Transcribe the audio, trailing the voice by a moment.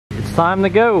time to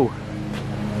go.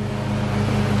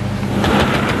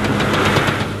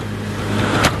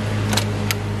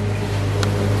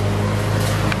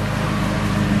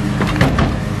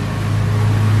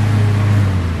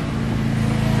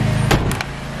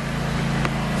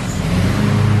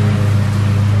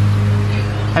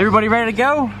 Everybody ready to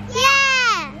go?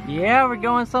 Yeah! Yeah, we're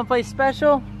going someplace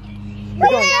special? We're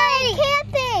going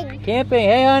camping! Camping,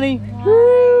 hey honey!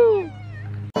 Woo!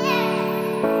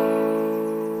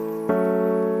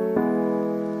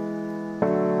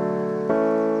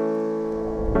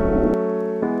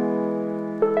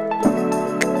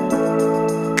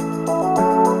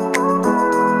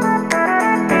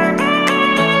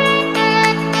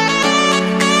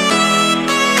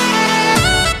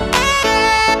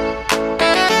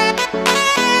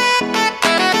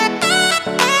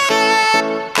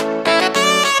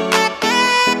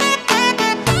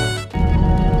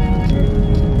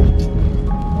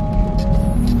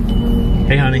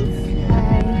 Hey honey.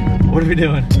 Hi. What are we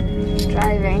doing?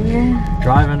 Driving.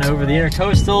 Driving over the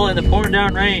intercoastal in the pouring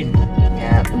down rain.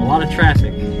 Yep. A lot of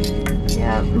traffic.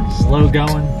 Yep. Slow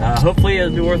going. Hopefully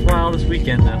it'll be worthwhile this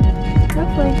weekend though.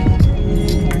 Hopefully.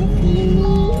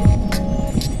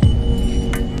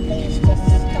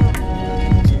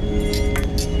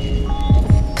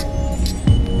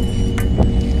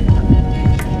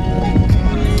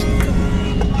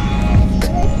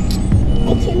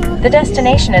 The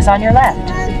destination is on your left.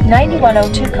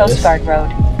 9102 Coast Guard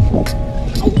Road.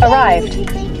 Arrived.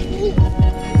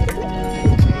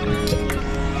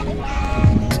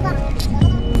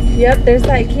 Yep, there's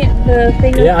that the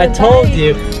thing. Yeah, I told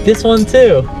you. This one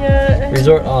too. Yeah.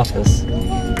 Resort office.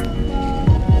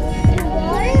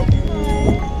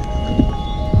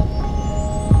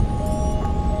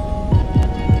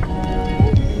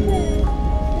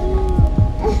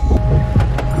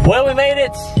 Well, we made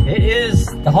it. It is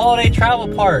the holiday travel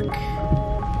park.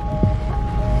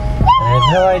 I have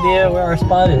no idea where our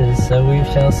spot is, so we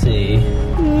shall see.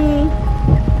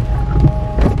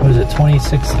 What is it,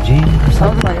 26G or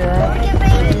something like that?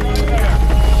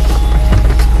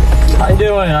 How you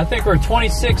doing? I think we're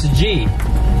 26G.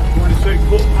 26,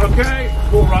 okay,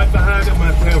 pull right behind him. I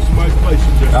have to have somebody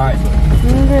placing just. All right.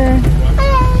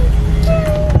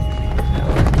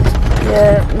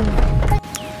 Yeah.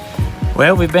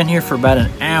 Well, we've been here for about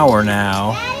an hour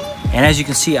now, and as you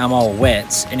can see, I'm all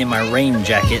wet and in my rain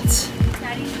jacket.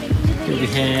 Here we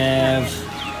have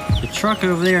the truck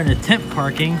over there in the tent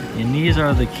parking, and these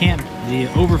are the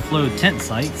overflow tent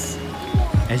sites.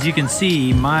 As you can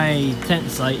see, my tent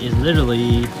site is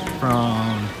literally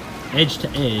from edge to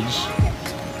edge.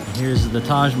 And here's the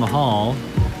Taj Mahal.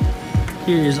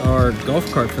 Here is our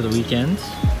golf cart for the weekend,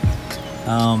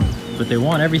 but they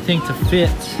want everything to fit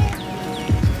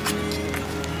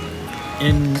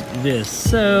in this,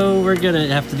 so we're gonna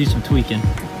have to do some tweaking.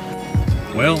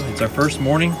 Well, it's our first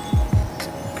morning.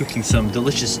 I'm cooking some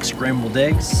delicious scrambled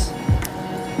eggs.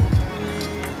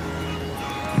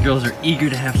 The girls are eager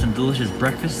to have some delicious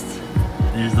breakfast.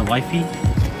 There's the wifey.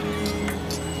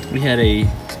 We had a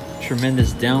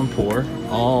tremendous downpour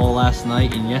all last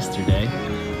night and yesterday.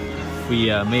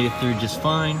 We made it through just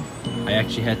fine. I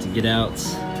actually had to get out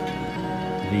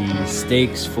the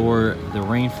stakes for the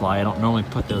rain fly. I don't normally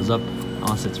put those up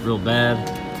unless it's real bad.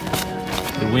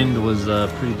 The wind was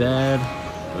pretty bad,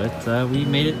 but we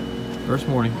made it first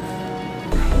morning.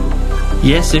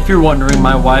 Yes, if you're wondering,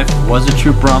 my wife was a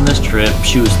trooper on this trip.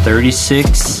 She was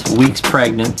 36 weeks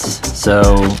pregnant,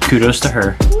 so kudos to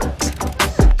her.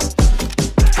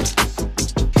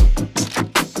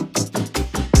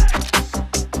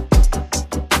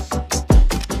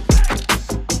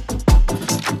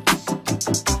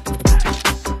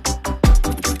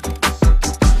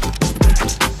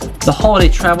 The Holiday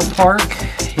Travel Park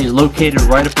is located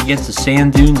right up against the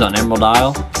sand dunes on Emerald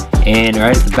Isle, and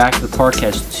right at the back of the park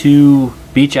has 2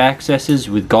 beach accesses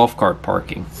with golf cart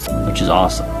parking, which is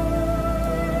awesome.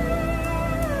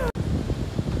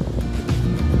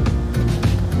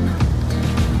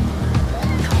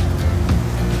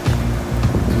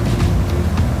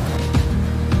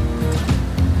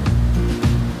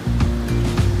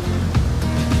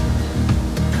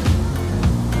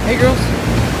 Hey girls,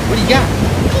 what do you got?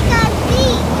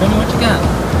 Tell me what you got.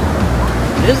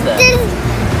 What is that?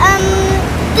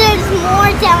 There's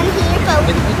more down here, but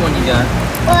Which one you got?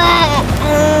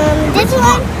 this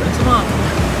one. Rinse them off.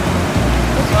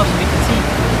 Rinse them off so we can see.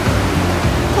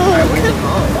 Alright,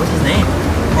 what's his name?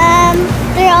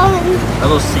 They're all in. Are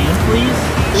those sand fleas?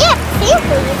 Yeah, sand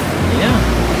fleas. Yeah.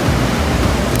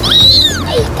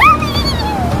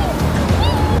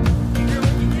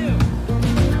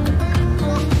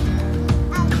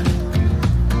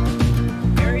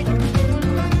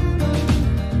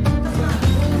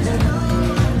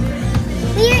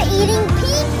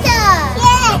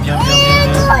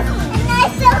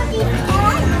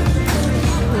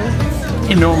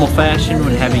 In normal fashion,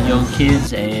 when having young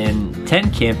kids and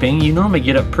tent camping, you normally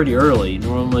get up pretty early,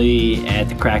 normally at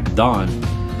the crack of dawn.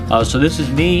 So this is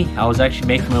me. I was actually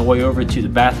making my way over to the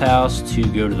bathhouse to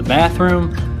go to the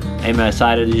bathroom, and I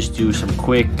decided to just do some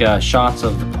quick shots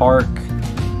of the park.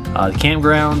 The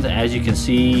campground, as you can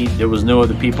see, there was no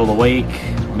other people awake,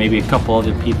 maybe a couple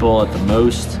other people at the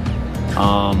most.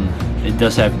 It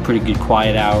does have pretty good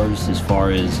quiet hours as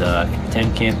far as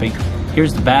tent camping.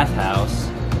 Here's the bathhouse.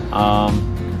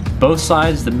 Both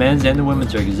sides, the men's and the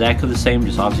women's, are exactly the same,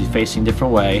 just obviously facing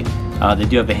different way. They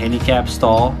do have a handicap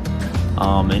stall.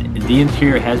 And the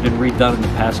interior has been redone in the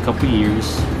past couple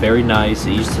years. Very nice.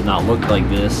 It used to not look like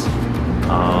this.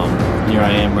 Here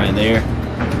I am right there.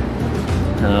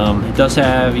 It does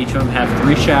have, each of them have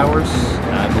 3 showers.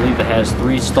 I believe it has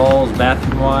 3 stalls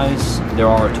bathroom wise. There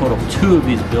are a total of 2 of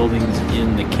these buildings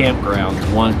in the campground.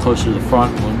 One closer to the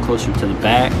front, one closer to the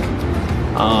back.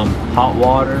 Hot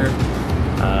water.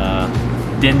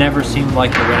 Did never seem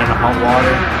like they ran out of hot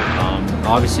water.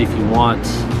 Obviously, if you want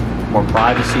more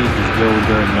privacy, just go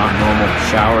during not normal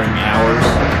showering hours.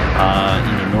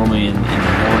 Normally in the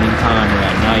morning time or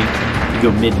at night. If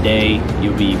you go midday,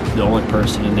 you'll be the only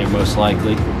person in there most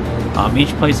likely.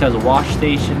 Each place has a wash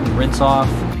station, rinse off,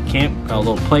 a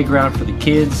little playground for the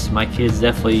kids. My kids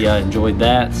definitely enjoyed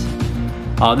that.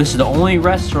 This is the only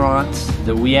restaurant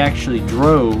that we actually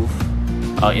drove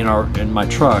in my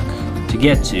truck to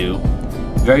get to.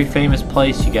 Very famous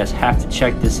place. You guys have to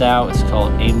check this out. It's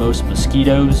called Amos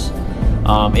Mosquitoes.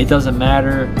 It doesn't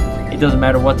matter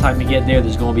what time you get there.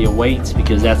 There's going to be a wait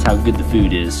because that's how good the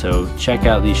food is. So check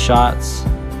out these shots.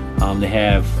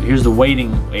 Here's the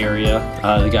waiting area.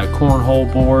 They got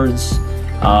cornhole boards,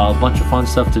 a bunch of fun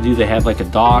stuff to do. They have like a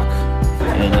dock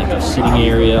and like a sitting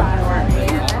area.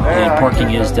 And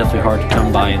parking is definitely hard to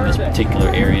come by in this particular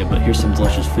area. But here's some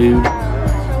delicious food,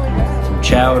 some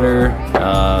chowder,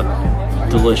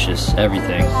 delicious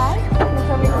everything.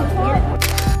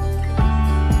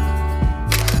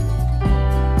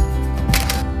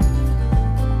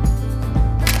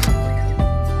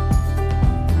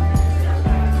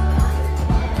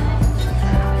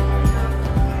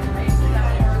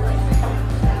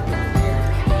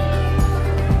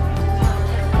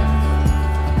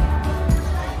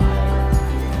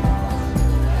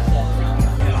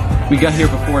 We got here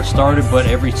before it started, but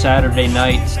every Saturday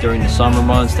night during the summer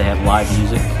months they have live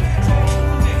music.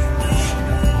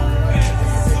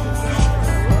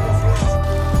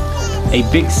 A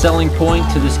big selling point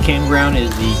to this campground is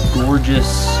the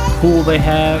gorgeous pool they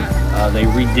have. They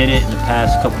redid it in the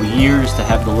past couple years to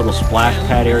have the little splash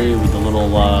pad area with the little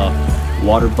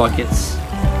water buckets.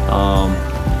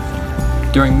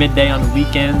 During midday on the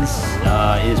weekends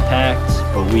it is packed,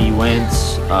 but we went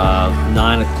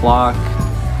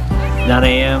 9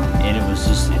 a.m. and it was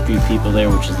just a few people there,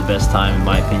 which is the best time in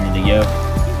my opinion to go.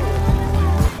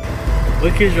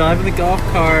 Look who's driving the golf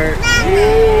cart.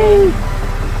 Woo!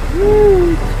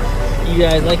 Woo! You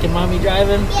guys liking mommy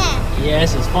driving? Yeah.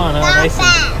 Yes, it's fun, huh? Not Nice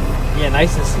fast. and, yeah,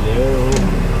 nice and slow.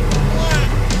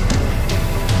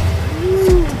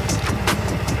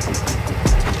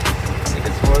 I think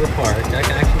it's for the park. I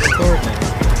can actually record now.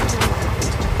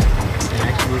 I can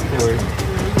actually record.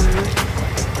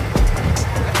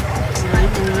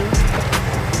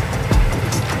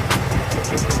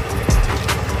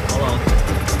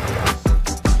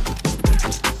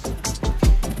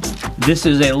 This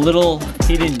is a little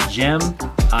hidden gem.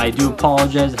 I do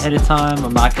apologize ahead of time.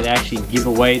 I'm not going to actually give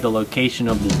away the location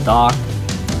of this dock.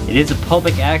 It is a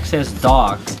public access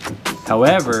dock.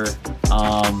 However,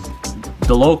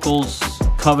 the locals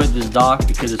covet this dock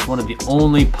because it's one of the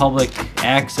only public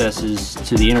accesses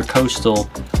to the intercoastal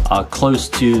close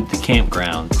to the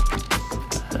campground.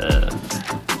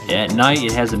 At night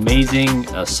it has amazing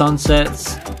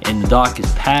sunsets and the dock is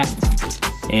packed.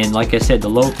 And like I said, the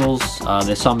locals,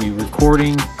 they saw me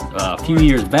recording a few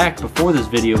years back before this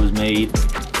video was made,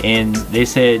 and they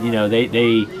said, you know,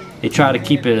 they try to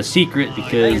keep it a secret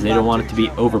because they don't want it to be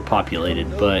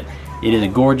overpopulated. But it is a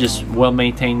gorgeous,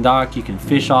 well-maintained dock. You can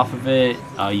fish off of it,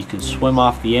 you can swim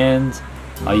off the end,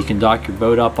 you can dock your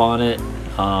boat up on it.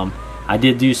 I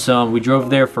did do we drove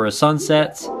there for a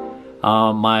sunset.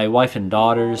 My wife and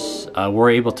daughters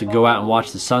were able to go out and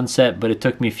watch the sunset, but it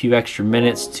took me a few extra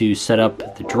minutes to set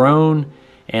up the drone,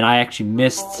 and I actually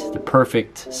missed the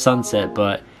perfect sunset,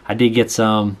 but I did get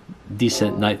some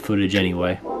decent night footage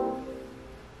anyway.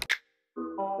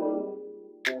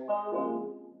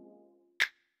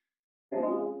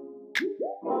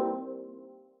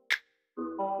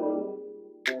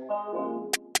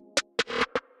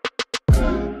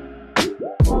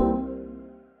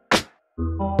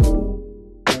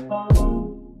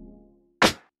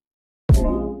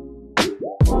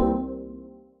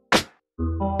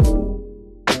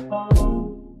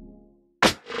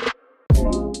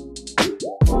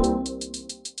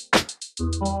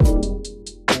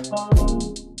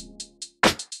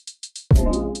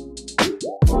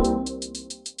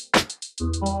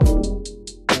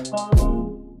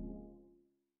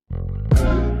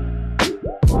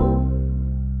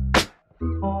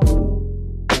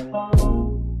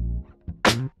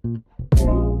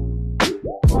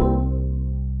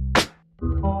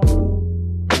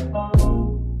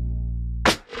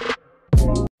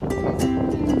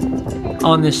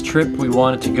 On this trip, we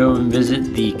wanted to go and visit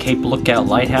the Cape Lookout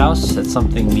Lighthouse. That's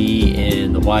something me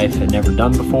and the wife had never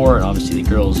done before, and obviously the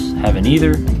girls haven't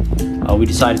either. We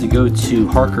decided to go to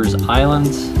Harker's Island.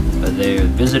 The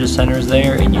visitor center is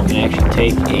there, and you can actually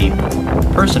take a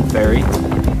person ferry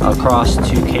across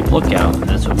to Cape Lookout, and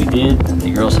that's what we did.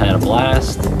 The girls had a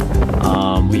blast.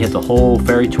 We had the whole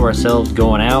ferry to ourselves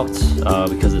going out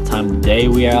because the time of the day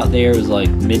we were out there was like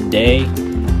midday.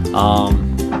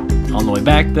 On the way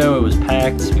back though, it was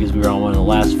packed because we were on one of the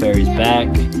last ferries back.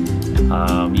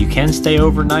 You can stay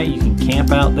overnight, you can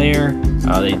camp out there.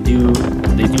 They do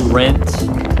rent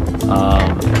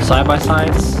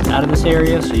side-by-sides out of this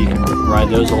area, so you can ride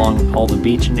those along all the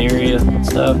beach and area and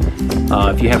stuff.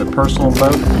 If you have a personal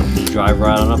boat, you can drive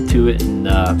right on up to it and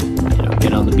you know,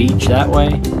 get on the beach that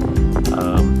way.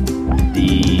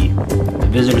 The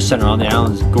visitor center on the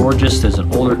island is gorgeous. There's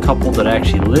an older couple that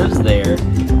actually lives there.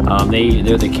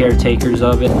 They're the caretakers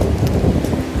of it.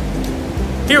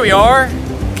 Here we are,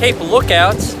 Cape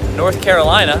Lookout, North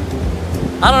Carolina.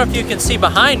 I don't know if you can see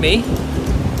behind me,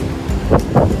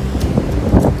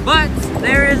 but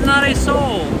there is not a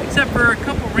soul, except for a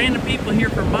couple random people here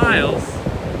for miles.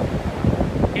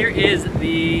 Here is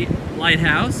the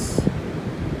lighthouse.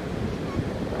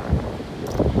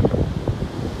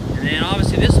 And then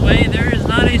obviously this way, there is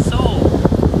not a soul.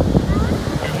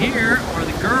 And here are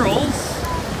the girls.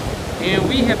 And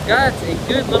we have got a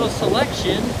good little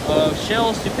selection of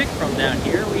shells to pick from down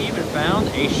here. We even found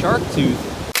a shark tooth.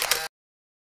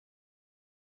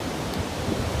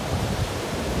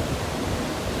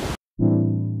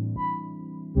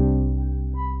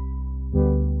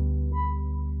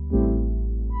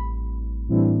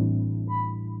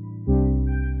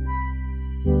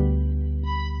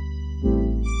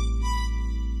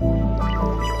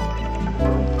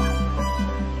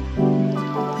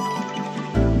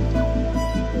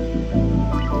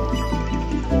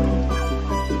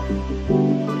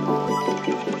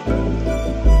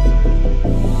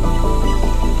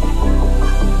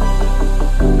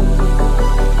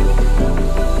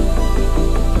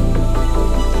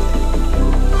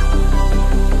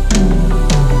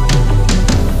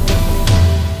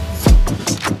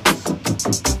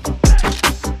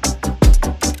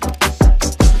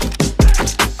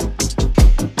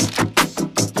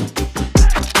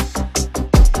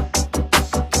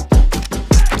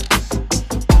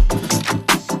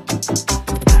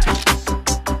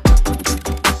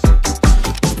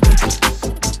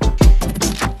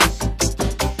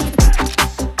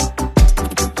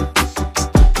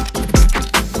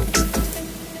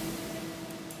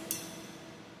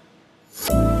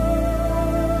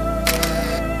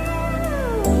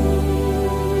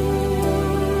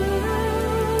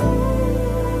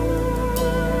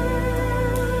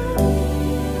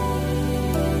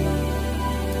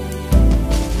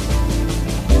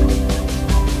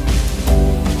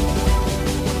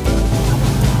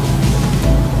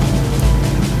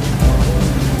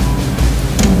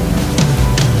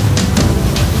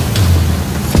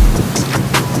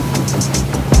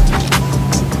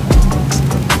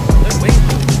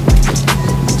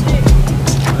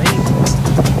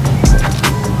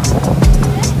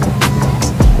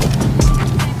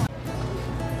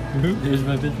 There's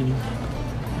my Bethany.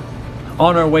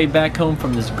 On our way back home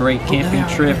from this great camping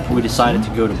trip, we decided to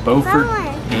go to Beaufort,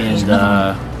 and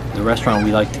the restaurant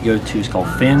we like to go to is called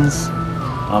Finn's.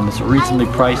 It's a reasonably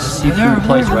priced seafood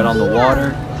place right on the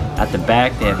water. At the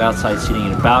back, they have outside seating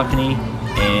in a balcony,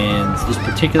 and this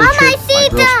particular trip, my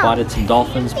girl spotted some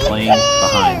dolphins playing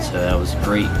behind, so that was a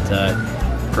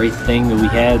great thing that we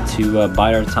had to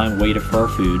bide our time waiting for our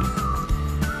food.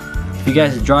 If you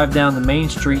guys drive down the main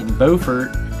street in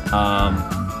Beaufort,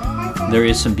 there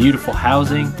is some beautiful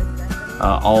housing,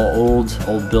 all old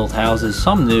built houses,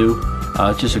 some new.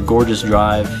 Just a gorgeous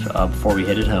drive before we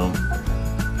headed home.